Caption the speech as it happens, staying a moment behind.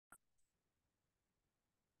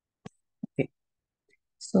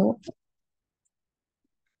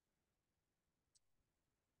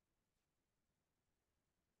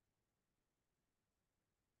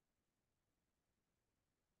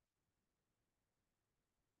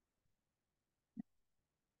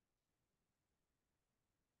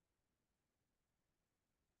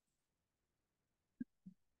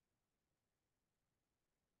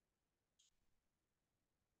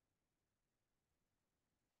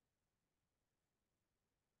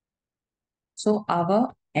So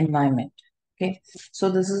our environment. Okay.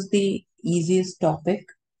 So this is the easiest topic.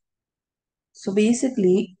 So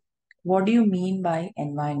basically, what do you mean by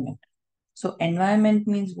environment? So environment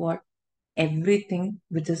means what? Everything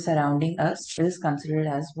which is surrounding us is considered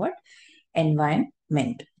as what?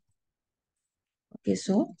 Environment. Okay,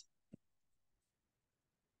 so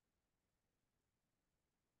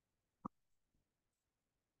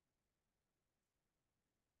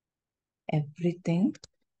everything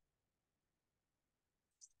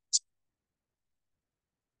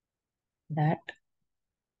that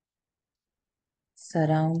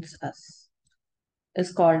surrounds us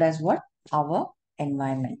is called as what? Our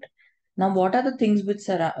environment. Now, what are the things which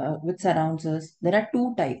surrounds us? There are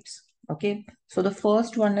two types. Okay, so the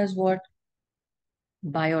first one is what?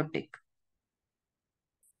 Biotic,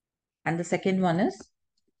 and the second one is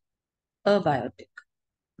abiotic.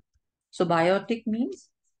 So biotic means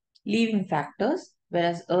living factors,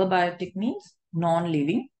 whereas abiotic means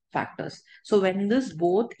non-living factors. So when this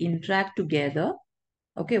both interact together,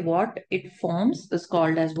 okay, what it forms is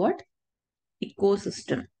called as what?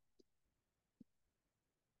 Ecosystem.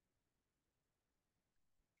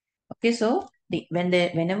 Okay, so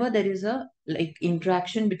whenever there is a like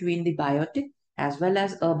interaction between the biotic as well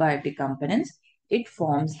as abiotic components, it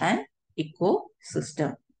forms an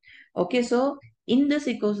ecosystem. Okay, so in this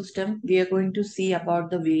ecosystem, we are going to see about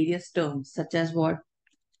the various terms such as what?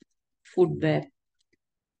 Food web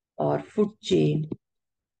or food chain,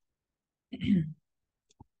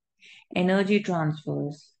 energy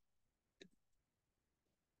transfers.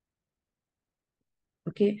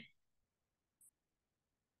 Okay,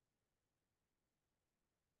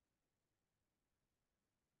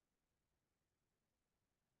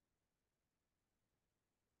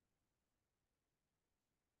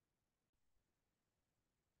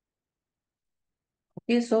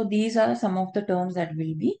 okay, so these are some of the terms that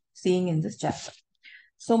we'll be seeing in this chapter.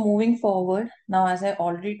 So moving forward, now as I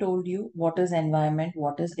already told you, what is environment,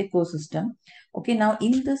 what is ecosystem. Okay, now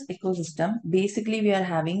in this ecosystem, basically we are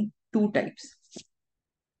having two types.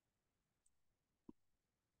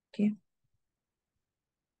 Okay,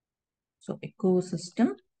 so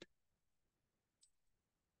ecosystem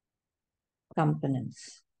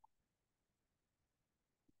components.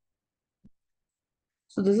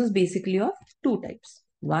 So this is basically of two types.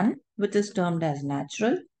 One which is termed as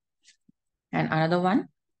natural and another one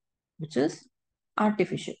which is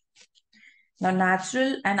artificial. Now,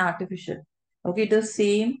 natural and artificial. Okay, it is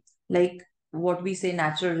same like what we say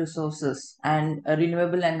natural resources and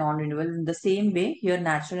renewable and non-renewable. In the same way, here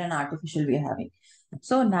natural and artificial we are having.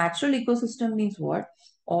 So, natural ecosystem means what?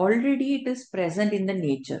 Already it is present in the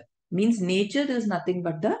nature. Means nature is nothing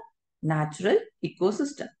but the natural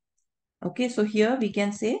ecosystem. Okay, so here we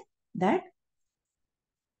can say that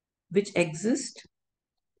which exist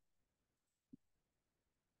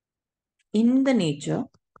in the nature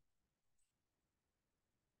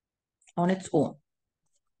on its own.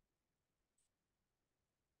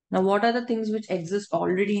 Now, what are the things which exist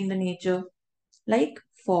already in the nature? Like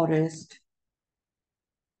forest,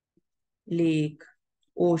 lake,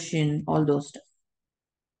 ocean, all those stuff.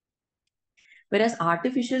 Whereas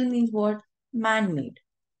artificial means what? Man-made.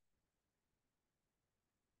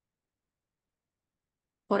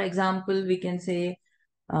 For example, we can say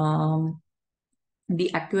um, the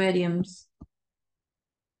aquariums,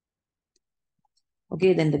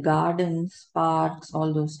 okay, then the gardens, parks,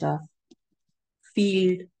 all those stuff.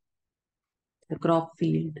 Field, the crop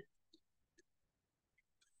field.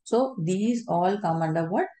 So these all come under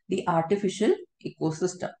what? The artificial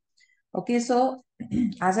ecosystem. Okay, so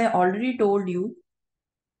as I already told you,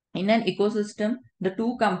 in an ecosystem, the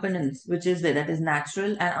two components which is there, that is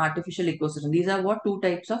natural and artificial ecosystem. These are what? Two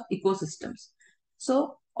types of ecosystems.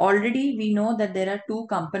 So already we know that there are two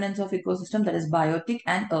components of ecosystem, that is biotic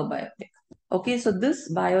and abiotic. Okay, so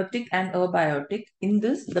this biotic and abiotic, in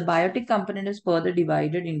this, the biotic component is further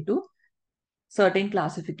divided into certain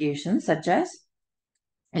classifications such as,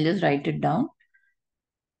 I'll just write it down.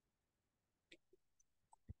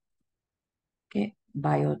 Okay,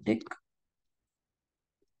 biotic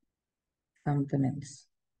components.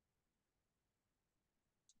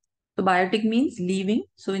 So biotic means living.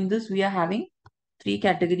 So in this we are having three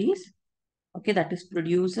categories. Okay, that is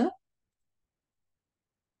producer,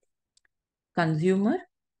 consumer,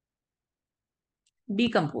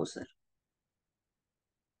 decomposer.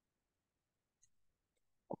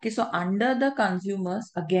 Okay, so under the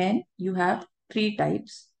consumers, again, you have three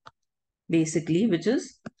types basically, which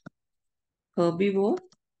is herbivore,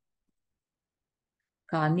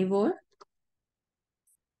 carnivore,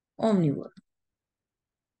 omnivore.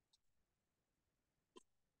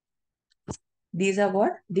 These are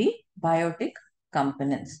what? The biotic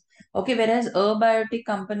components. Okay, whereas abiotic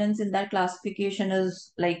components in that classification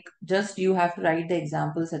is like just you have to write the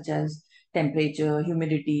examples such as temperature,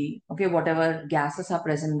 humidity, okay, whatever gases are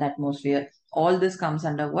present in the atmosphere. All this comes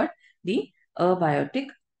under what? The abiotic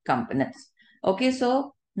components. Okay,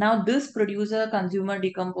 so now this producer, consumer,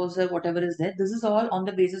 decomposer, whatever is there, this is all on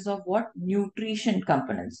the basis of what? Nutrition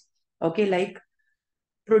components. Okay, like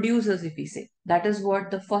producers, if we say, that is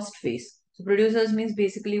what the first phase. So producers means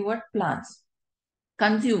basically what? Plants.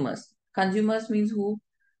 Consumers means who?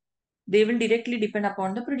 They will directly depend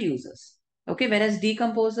upon the producers. Okay, whereas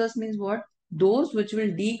decomposers means what? Those which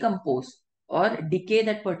will decompose or decay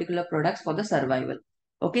that particular products for the survival.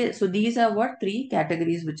 Okay, so these are what? Three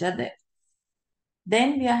categories which are there.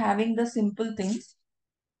 Then we are having the simple things.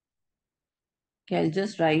 Okay, I'll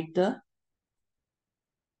just write the,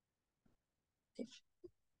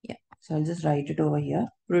 yeah, so I'll just write it over here.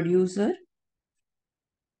 Producer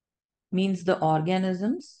means the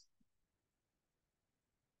organisms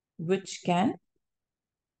which can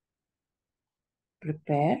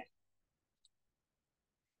prepare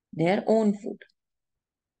their own food.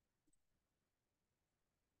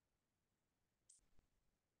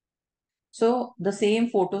 So the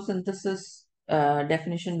same photosynthesis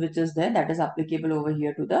definition which is there, that is applicable over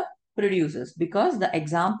here to the producers, because the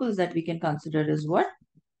examples that we can consider is what?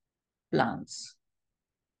 Plants,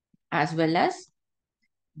 as well as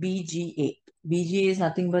BGA. BGA is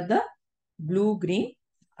nothing but the blue-green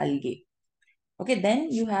algae. Okay, then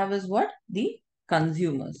you have is what? The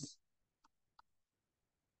consumers.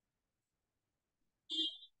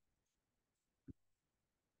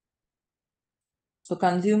 So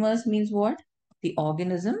consumers means what? The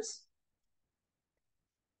organisms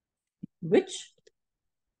which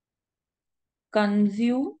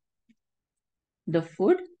consume the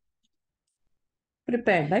food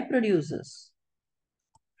prepared by producers.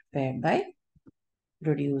 Prepared by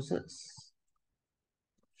producers.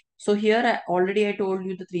 So here I told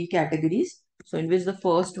you the three categories. So in which the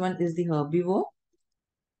first one is the herbivore.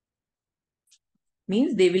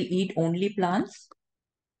 Means they will eat only plants.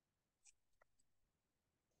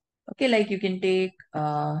 Okay, like you can take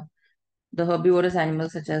the herbivorous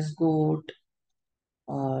animals such as goat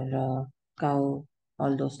or cow,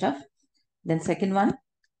 all those stuff. Then second one,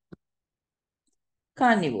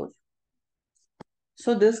 carnivore.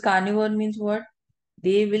 So this carnivore means what?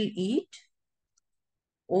 They will eat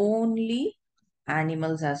only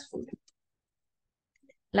animals as food.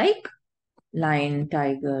 Like lion,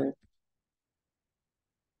 tiger.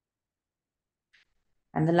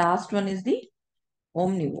 And the last one is the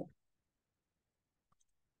omnivore.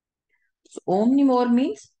 So omnivore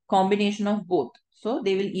means combination of both. So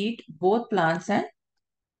they will eat both plants and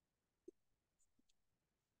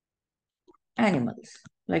animals.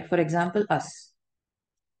 Like for example, us,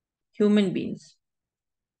 human beings.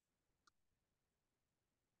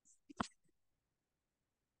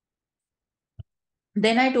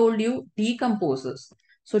 Then I told you decomposers.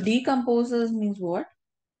 So decomposers means what?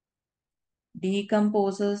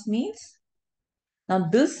 Decomposers means, now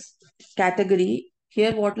this category,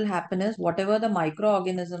 here what will happen is whatever the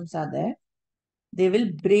microorganisms are there, they will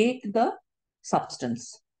break the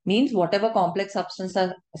substance. Means whatever complex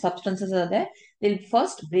substances are there, they'll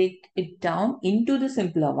first break it down into the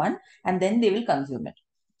simpler one and then they will consume it.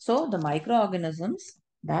 So the microorganisms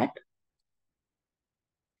that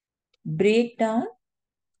break down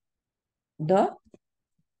the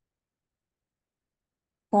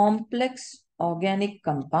complex organic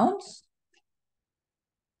compounds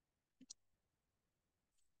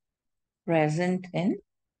present in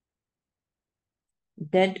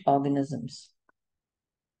dead organisms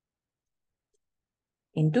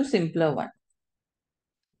into simpler one.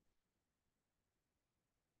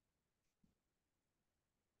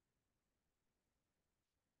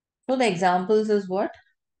 So the examples is what?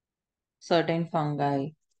 Certain fungi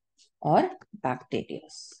or bacteria.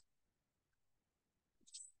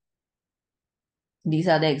 These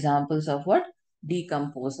are the examples of what?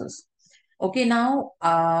 Decomposers. Okay, now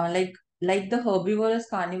like the herbivorous,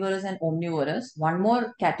 carnivorous, and omnivorous, one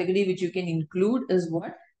more category which you can include is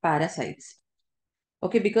what? Parasites.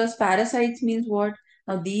 Okay, because parasites means what?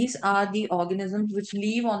 Now, these are the organisms which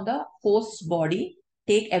live on the host's body,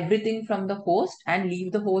 take everything from the host and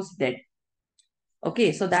leave the host dead.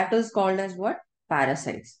 Okay, so that is called as what?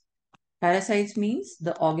 Parasites. Parasites means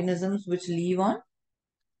the organisms which live on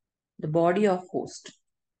the body of host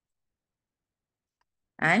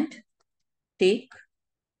and take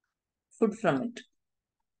food from it.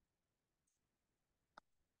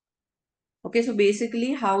 Okay, so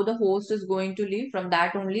basically how the host is going to live, from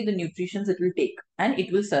that only the nutritions it will take and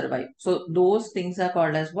it will survive. So those things are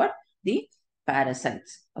called as what? The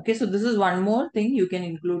parasites. Okay, so this is one more thing you can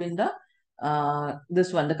include in the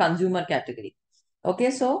this one, the consumer category. Okay,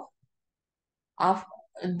 so after,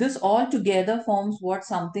 this all together forms what?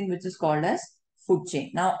 Something which is called as food chain.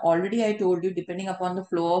 Now already I told you, depending upon the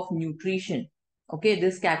flow of nutrition, okay,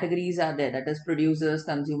 these categories are there, that is producers,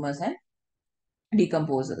 consumers and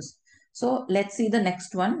decomposers. So let's see the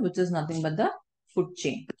next one, which is nothing but the food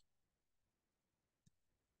chain.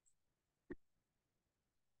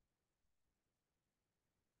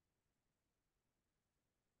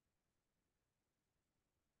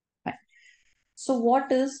 Fine. So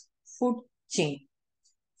what is food chain?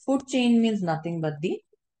 Food chain means nothing but the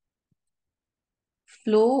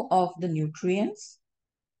flow of the nutrients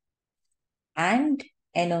and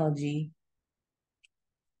energy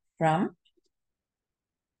from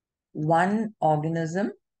one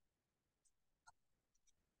organism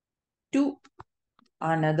to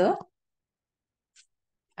another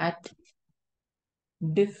at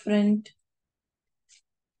different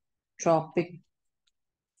trophic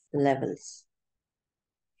levels.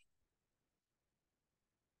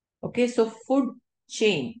 Okay, so food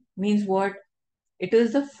chain means what? It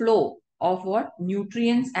is the flow of what?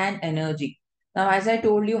 Nutrients and energy. Now, as I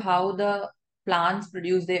told you how the plants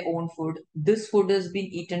produce their own food, this food is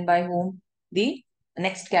being eaten by whom? The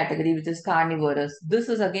next category, which is carnivorous. This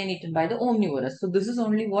is again eaten by the omnivorous. So this is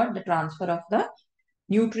only what? The transfer of the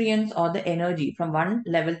nutrients or the energy from one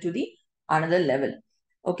level to the another level.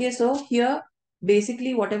 Okay, so here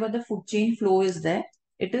basically whatever the food chain flow is there,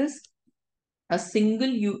 it is a single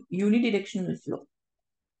unidirectional flow.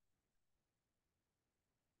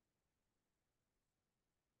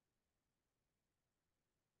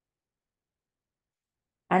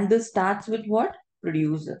 And this starts with what?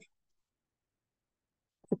 Producer.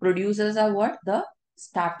 The producers are what? The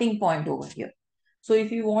starting point over here. So if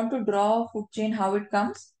you want to draw a food chain, how it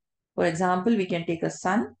comes? For example, we can take a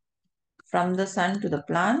sun. From the sun to the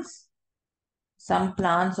plants. Some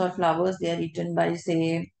plants or flowers, they are eaten by,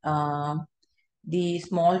 say, the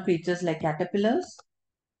small creatures like caterpillars,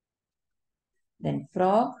 then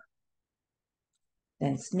frog,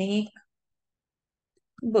 then snake,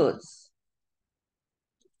 birds.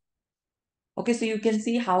 Okay, so you can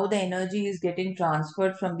see how the energy is getting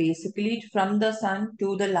transferred from basically from the sun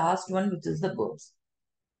to the last one, which is the birds.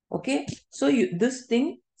 Okay, so this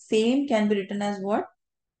thing same can be written as what?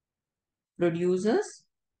 Producers,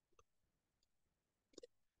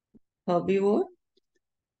 herbivore,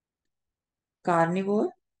 carnivore.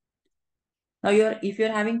 Now if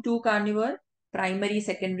you're having two carnivore, primary,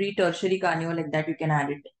 secondary, tertiary carnivore, like that you can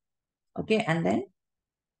add it. Okay, and then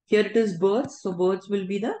here it is birds. So birds will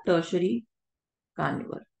be the tertiary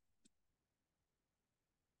carnivore.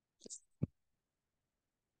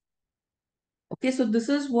 Okay, so this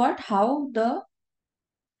is what, how the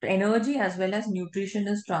energy as well as nutrition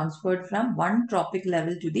is transferred from one trophic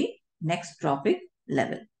level to the next trophic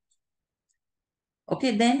level.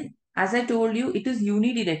 Okay, then as I told you, it is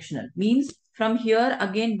unidirectional. Means from here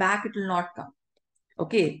again back it will not come.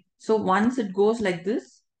 Okay, so once it goes like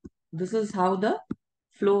this is how the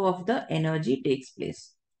flow of the energy takes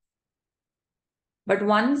place. But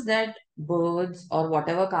once that birds or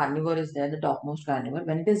whatever carnivore is there, the topmost carnivore,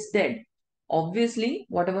 when it is dead, obviously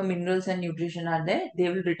whatever minerals and nutrition are there, they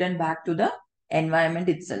will return back to the environment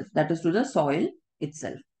itself, that is to the soil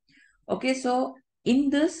itself. Okay, so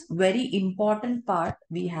in this very important part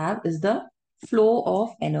we have is the flow of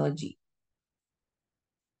energy.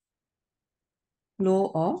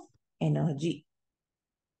 Flow of energy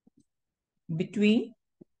between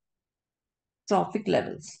trophic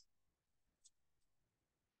levels.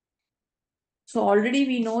 So already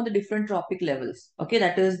we know the different trophic levels. Okay,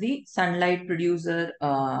 that is the sunlight producer,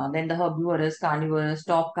 then the herbivorous, carnivorous,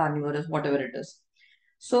 top carnivorous, whatever it is.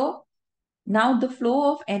 So now the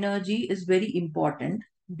flow of energy is very important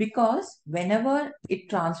because whenever it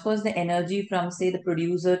transfers the energy from, say, the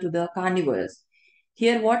producer to the carnivorous,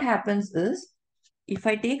 here what happens is, if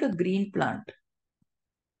I take a green plant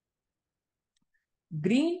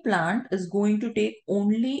is going to take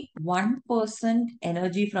only 1%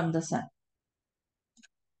 energy from the sun.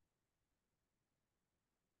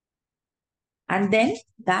 And then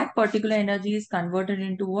that particular energy is converted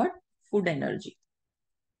into what? Food energy.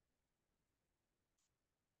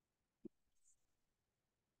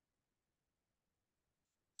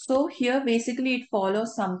 So here basically it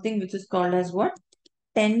follows something which is called as what?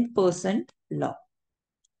 10% law.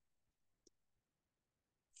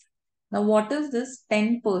 Now what is this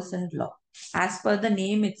 10% law? As per the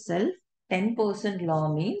name itself, 10%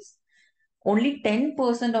 law means only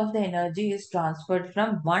 10% of the energy is transferred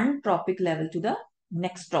from one tropic level to the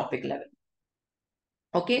next tropic level.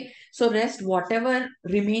 Okay, so rest whatever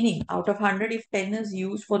remaining out of 100, if 10 is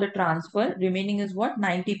used for the transfer, remaining is what?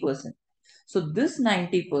 90%. So this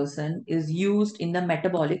 90% is used in the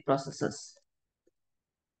metabolic processes.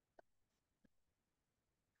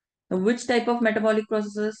 Now, which type of metabolic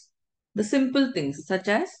processes? The simple things such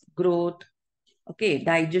as growth, okay,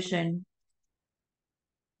 digestion,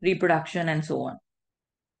 reproduction, and so on.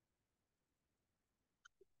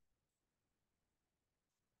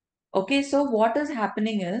 Okay, so what is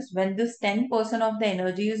happening is when this 10% of the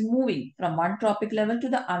energy is moving from one tropic level to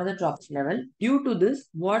the another tropic level, due to this,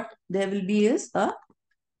 what there will be is a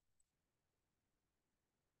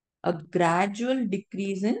gradual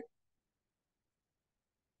decrease in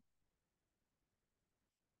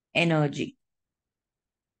energy.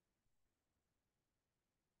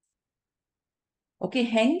 Okay,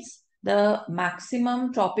 hence the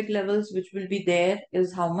maximum tropic levels which will be there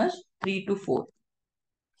is how much? 3 to 4.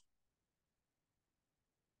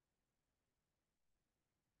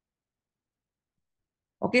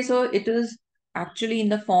 Okay, so it is actually in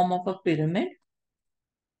the form of a pyramid.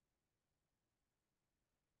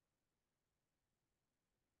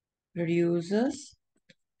 Producers,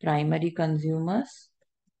 primary consumers,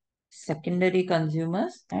 secondary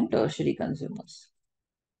consumers, and tertiary consumers.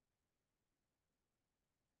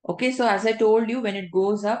 Okay, so as I told you, when it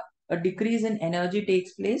goes up, a decrease in energy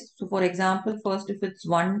takes place. So for example, first if it's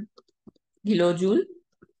 1 kilojoule,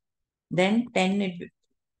 then 10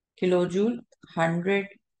 kilojoule, 100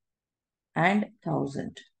 and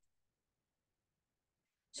 1000.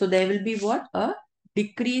 So there will be what? A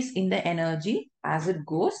decrease in the energy as it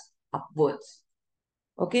goes upwards.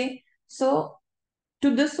 Okay, so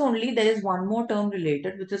to this only there is one more term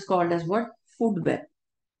related which is called as what? Food web.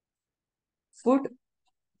 Food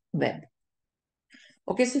web.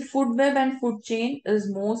 Okay, so food web and food chain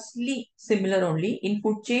is mostly similar only. In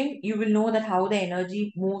food chain, you will know that how the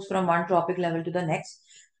energy moves from one tropic level to the next.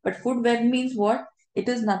 But food web means what? It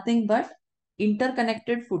is nothing but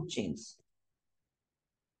interconnected food chains.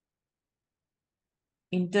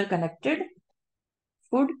 Interconnected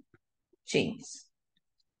food chains.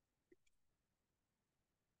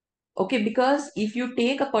 Okay, because if you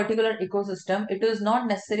take a particular ecosystem, it is not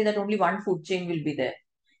necessary that only one food chain will be there.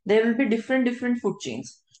 There will be different food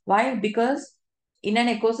chains. Why? Because in an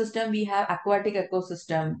ecosystem, we have aquatic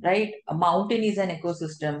ecosystem, right? A mountain is an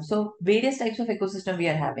ecosystem. So various types of ecosystem we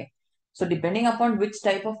are having. So depending upon which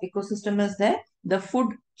type of ecosystem is there, the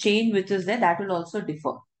food chain which is there, that will also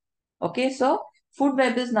differ. Okay, so food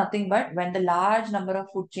web is nothing but when the large number of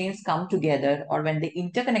food chains come together or when they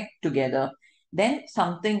interconnect together, then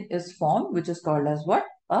something is formed which is called as what?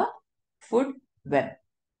 A food web.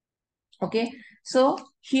 Okay, so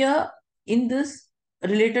here in this,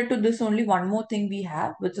 related to this only one more thing we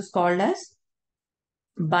have which is called as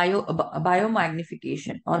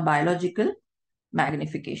biomagnification or biological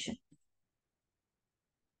magnification.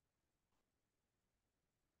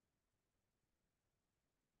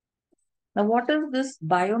 Now, what is this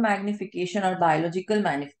biomagnification or biological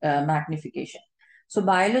magnification? So,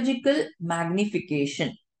 biological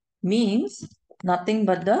magnification means nothing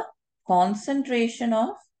but the concentration of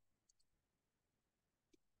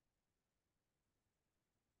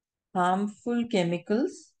harmful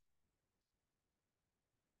chemicals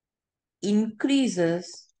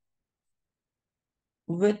increases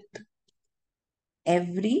with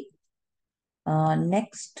every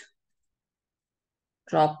next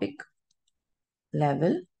tropic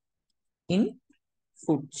level in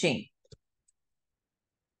food chain.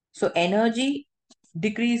 So energy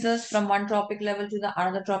decreases from one tropic level to the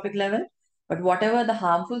another tropic level. But whatever the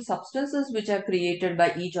harmful substances which are created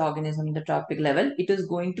by each organism in the tropic level, it is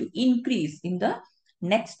going to increase in the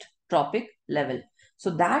next tropic level. So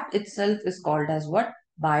that itself is called as what?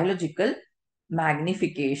 Biological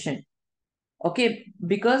magnification. Okay,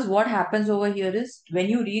 because what happens over here is when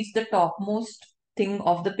you reach the topmost thing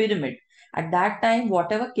of the pyramid, at that time,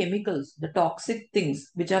 whatever chemicals, the toxic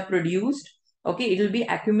things which are produced, okay, it will be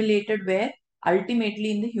accumulated where?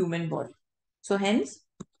 Ultimately in the human body. So hence,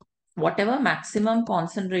 whatever maximum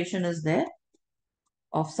concentration is there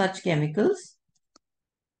of such chemicals,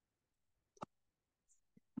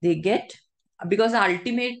 they get because the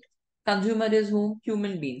ultimate consumer is whom?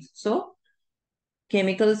 Human beings. So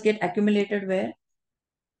chemicals get accumulated where?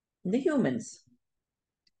 In the humans.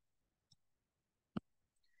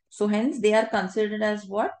 So hence they are considered as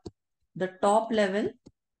what? The top level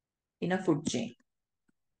in a food chain.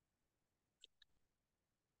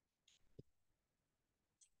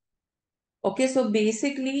 Okay, so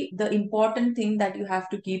basically the important thing that you have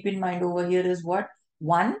to keep in mind over here is what?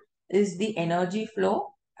 One is the energy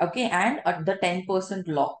flow, okay, and the 10%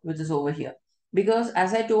 law, which is over here. Because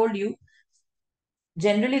as I told you,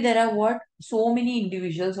 generally there are what? So many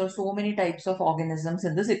individuals or so many types of organisms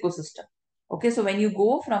in this ecosystem. Okay, so when you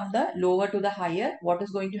go from the lower to the higher, what is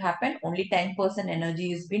going to happen? Only 10%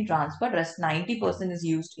 energy is being transferred, rest 90% is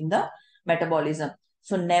used in the metabolism.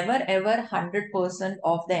 So never ever 100%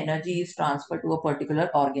 of the energy is transferred to a particular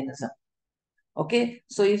organism. Okay,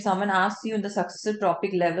 so if someone asks you in the successive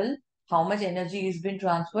trophic level, how much energy is being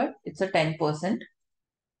transferred? It's a 10%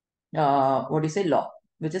 what do you say, law,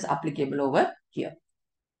 which is applicable over here.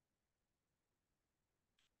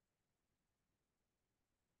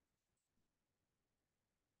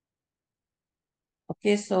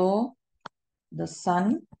 Okay, so the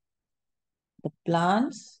sun, the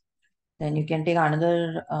plants, then you can take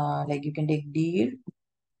another, like you can take deer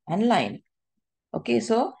and lion. Okay,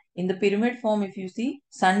 so in the pyramid form, if you see,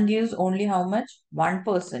 sun gives only how much?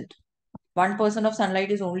 1%. 1% of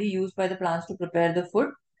sunlight is only used by the plants to prepare the food.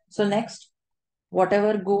 So next,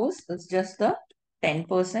 whatever goes is just the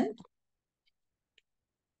 10%.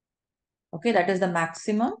 Okay, that is the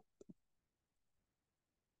maximum.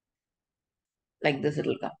 Like this, it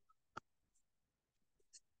will come.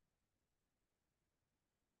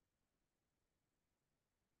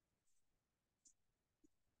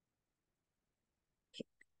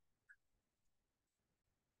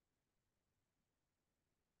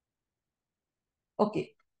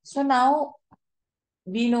 Okay, so now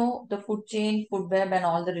we know the food chain, food web, and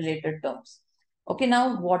all the related terms. Okay,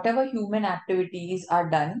 now whatever human activities are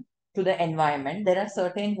done to the environment, there are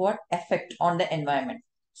certain what effect on the environment.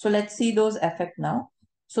 So let's see those effect now.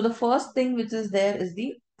 So the first thing which is there is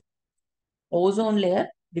the ozone layer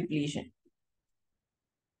depletion.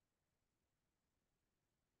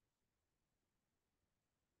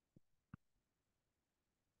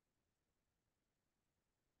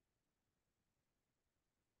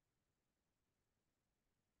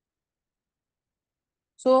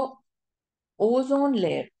 So ozone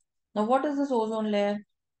layer. Now what is this ozone layer?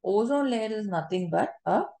 Ozone layer is nothing but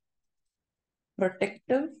a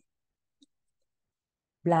protective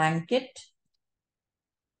blanket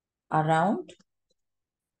around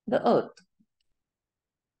the earth.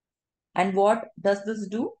 And what does this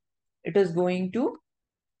do? It is going to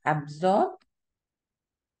absorb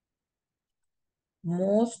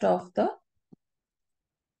most of the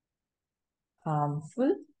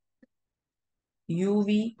harmful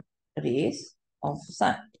UV rays of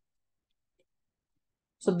sun.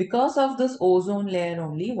 So because of this ozone layer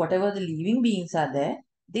only, whatever the living beings are there,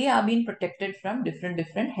 they are being protected from different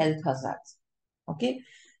health hazards. Okay.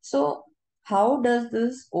 So how does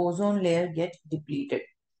this ozone layer get depleted?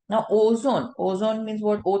 Now ozone means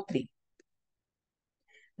what? O3,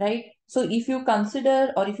 right? So if you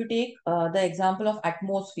consider or if you take the example of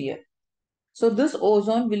atmosphere, so this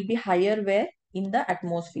ozone will be higher where? In the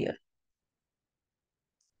atmosphere.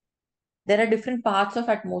 There are different parts of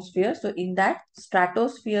atmosphere. So in that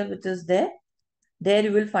stratosphere which is there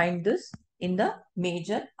you will find this in the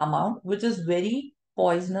major amount, which is very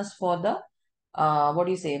poisonous for the, what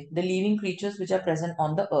do you say, the living creatures which are present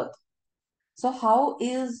on the earth. So how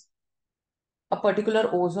is a particular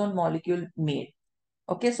ozone molecule made?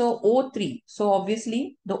 Okay, so O3. So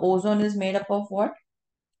obviously the ozone is made up of what?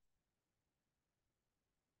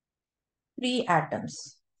 Three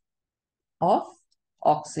atoms of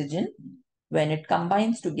oxygen. When it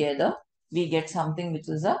combines together, we get something which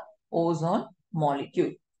is a ozone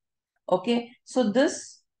molecule. Okay, so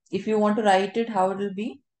this, if you want to write it, how it will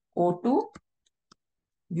be? O2,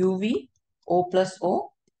 UV, O plus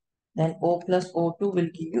O, then O plus O2 will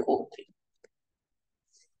give you O3.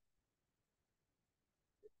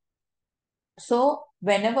 So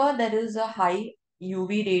whenever there is a high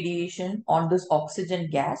UV radiation on this oxygen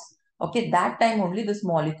gas, okay, that time only this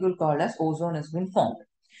molecule called as ozone has been formed.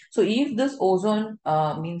 So if this ozone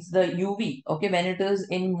means the UV, okay, when it is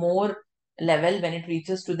in more level, when it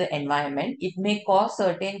reaches to the environment, it may cause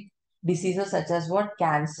certain diseases such as what?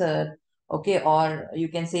 Cancer, okay, or you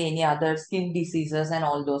can say any other skin diseases and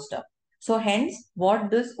all those stuff. So hence,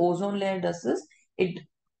 what this ozone layer does is, it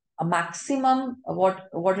a maximum, what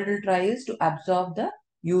it will try is to absorb the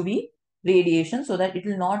UV radiation so that it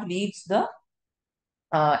will not reach the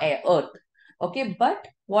earth. Okay, but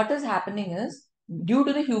what is happening is due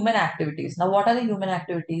to the human activities. Now, what are the human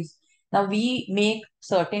activities? Now, we make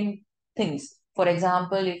certain things. For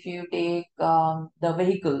example, if you take the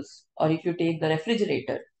vehicles or if you take the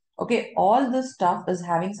refrigerator, okay, all this stuff is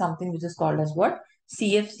having something which is called as what?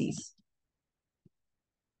 CFCs.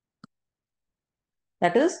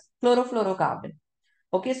 That is chlorofluorocarbon.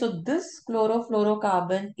 Okay, so this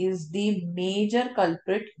chlorofluorocarbon is the major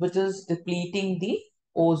culprit which is depleting the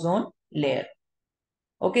ozone layer.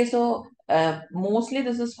 Okay, so mostly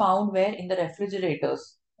this is found where in the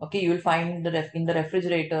refrigerators. Okay, you will find in the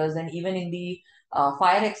refrigerators and even in the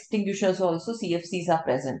fire extinguishers also CFCs are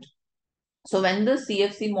present. So when the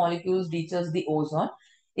CFC molecules reaches the ozone,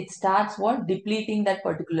 it starts what depleting that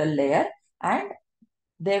particular layer, and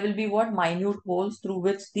there will be what minute holes through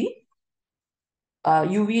which the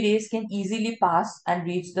UV rays can easily pass and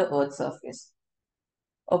reach the Earth's surface.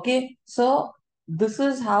 Okay, so this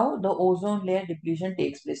is how the ozone layer depletion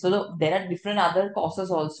takes place. So there are different other causes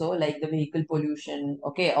also, like the vehicle pollution,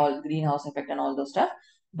 okay, or greenhouse effect and all those stuff.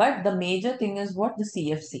 But the major thing is what? The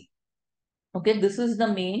CFC. Okay, this is the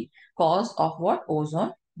main cause of what?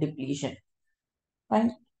 Ozone depletion.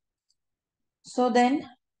 Fine. So then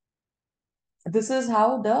this is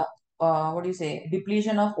how the what do you say,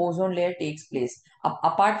 depletion of ozone layer takes place.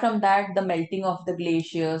 Apart from that, the melting of the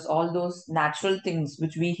glaciers, all those natural things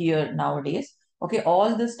which we hear nowadays, okay,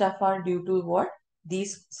 all this stuff are due to what?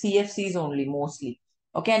 These CFCs only mostly.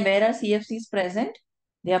 Okay, and where are CFCs present?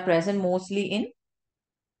 They are present mostly in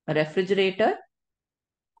a refrigerator.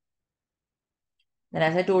 Then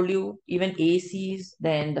as I told you, even ACs,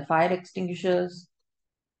 then the fire extinguishers,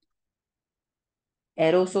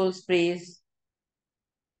 aerosol sprays.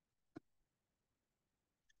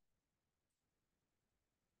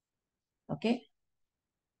 Okay,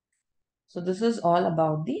 so this is all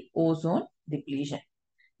about the ozone depletion.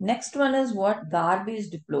 Next one is what? Garbage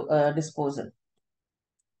disposal.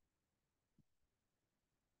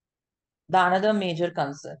 The another major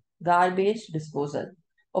concern. Garbage disposal.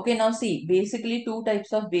 Okay, now see, basically two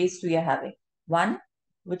types of waste we are having. One,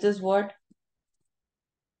 which is what?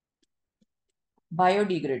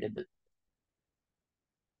 Biodegradable.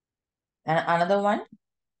 And another one,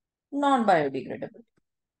 non-biodegradable.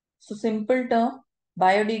 So simple term,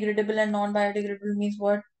 biodegradable and non-biodegradable means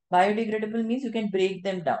what? Biodegradable means you can break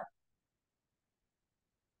them down.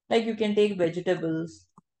 Like you can take vegetables,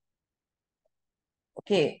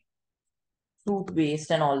 okay, fruit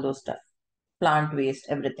waste and all those stuff, plant waste,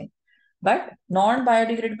 everything. But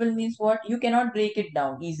non-biodegradable means what? You cannot break it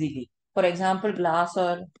down easily. For example, glass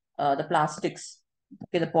or the plastics,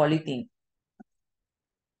 okay, the polythene.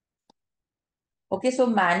 Okay, so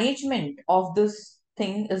management of this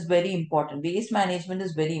thing is very important. Waste management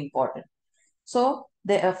is very important. So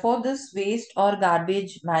for this waste or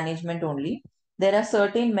garbage management only, there are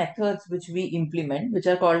certain methods which we implement, which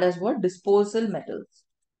are called as what? Disposal methods.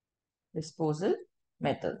 Disposal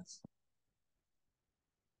methods.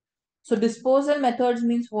 So disposal methods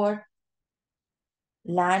means what?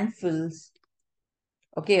 Landfills,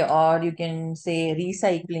 okay, or you can say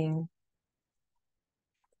recycling,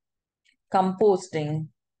 composting,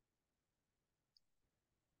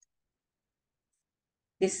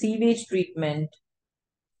 the sewage treatment,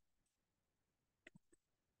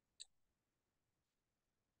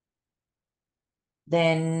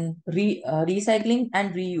 then recycling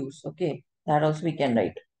and reuse. Okay, that also we can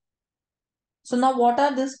write. So now what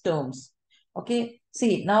are these terms? Okay,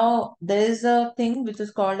 see, now there is a thing which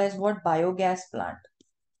is called as what? Biogas plant.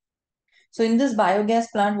 So in this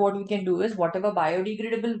biogas plant, what we can do is whatever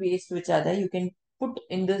biodegradable waste which are there, you can put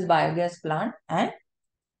in this biogas plant and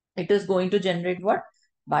it is going to generate what?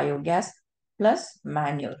 Biogas plus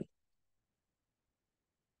manure.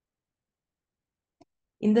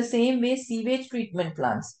 In the same way, sewage treatment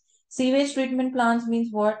plants. Sewage treatment plants means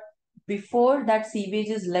what? Before that sewage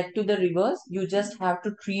is led to the rivers, you just have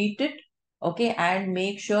to treat it, okay, and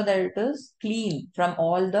make sure that it is clean from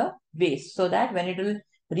all the waste so that when it will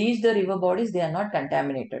reach the river bodies, they are not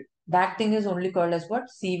contaminated. That thing is only called as what?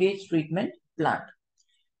 Sewage treatment plant.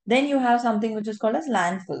 Then you have something which is called as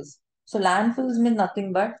landfills. So landfills mean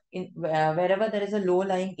nothing but wherever there is a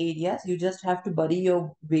low-lying areas, you just have to bury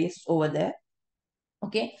your waste over there,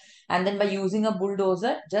 okay, and then by using a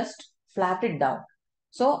bulldozer just flat it down.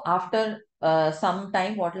 So after some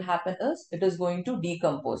time what will happen is it is going to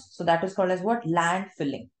decompose, so that is called as what? Land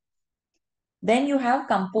filling. Then you have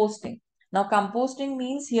composting. Now composting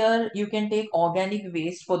means here you can take organic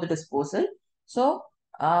waste for the disposal. So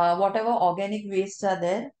whatever organic wastes are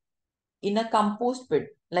there in a compost pit,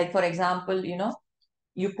 like for example,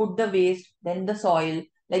 you put the waste, then the soil,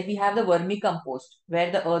 Like we have the vermicompost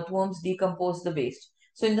where the earthworms decompose the waste.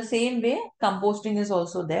 So in the same way, composting is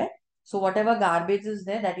also there. So whatever garbage is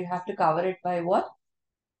there, that you have to cover it by what?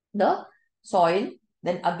 The soil.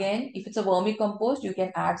 Then again, if it's a vermicompost, you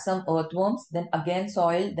can add some earthworms, then again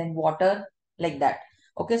soil, then water, like that.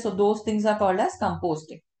 Okay, so those things are called as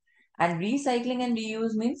composting. And recycling and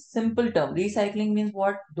reuse means simple term. Recycling means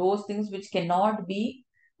what? Those things which cannot be,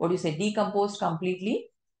 what do you say, decomposed completely.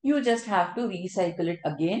 You just have to recycle it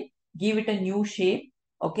again, give it a new shape,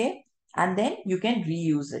 okay? And then you can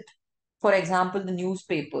reuse it. For example, the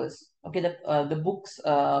newspapers, okay, the books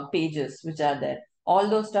pages which are there. All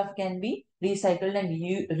those stuff can be recycled and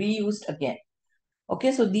reused again.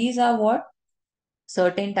 Okay, so these are what?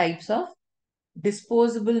 Certain types of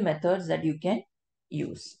disposable methods that you can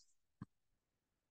use.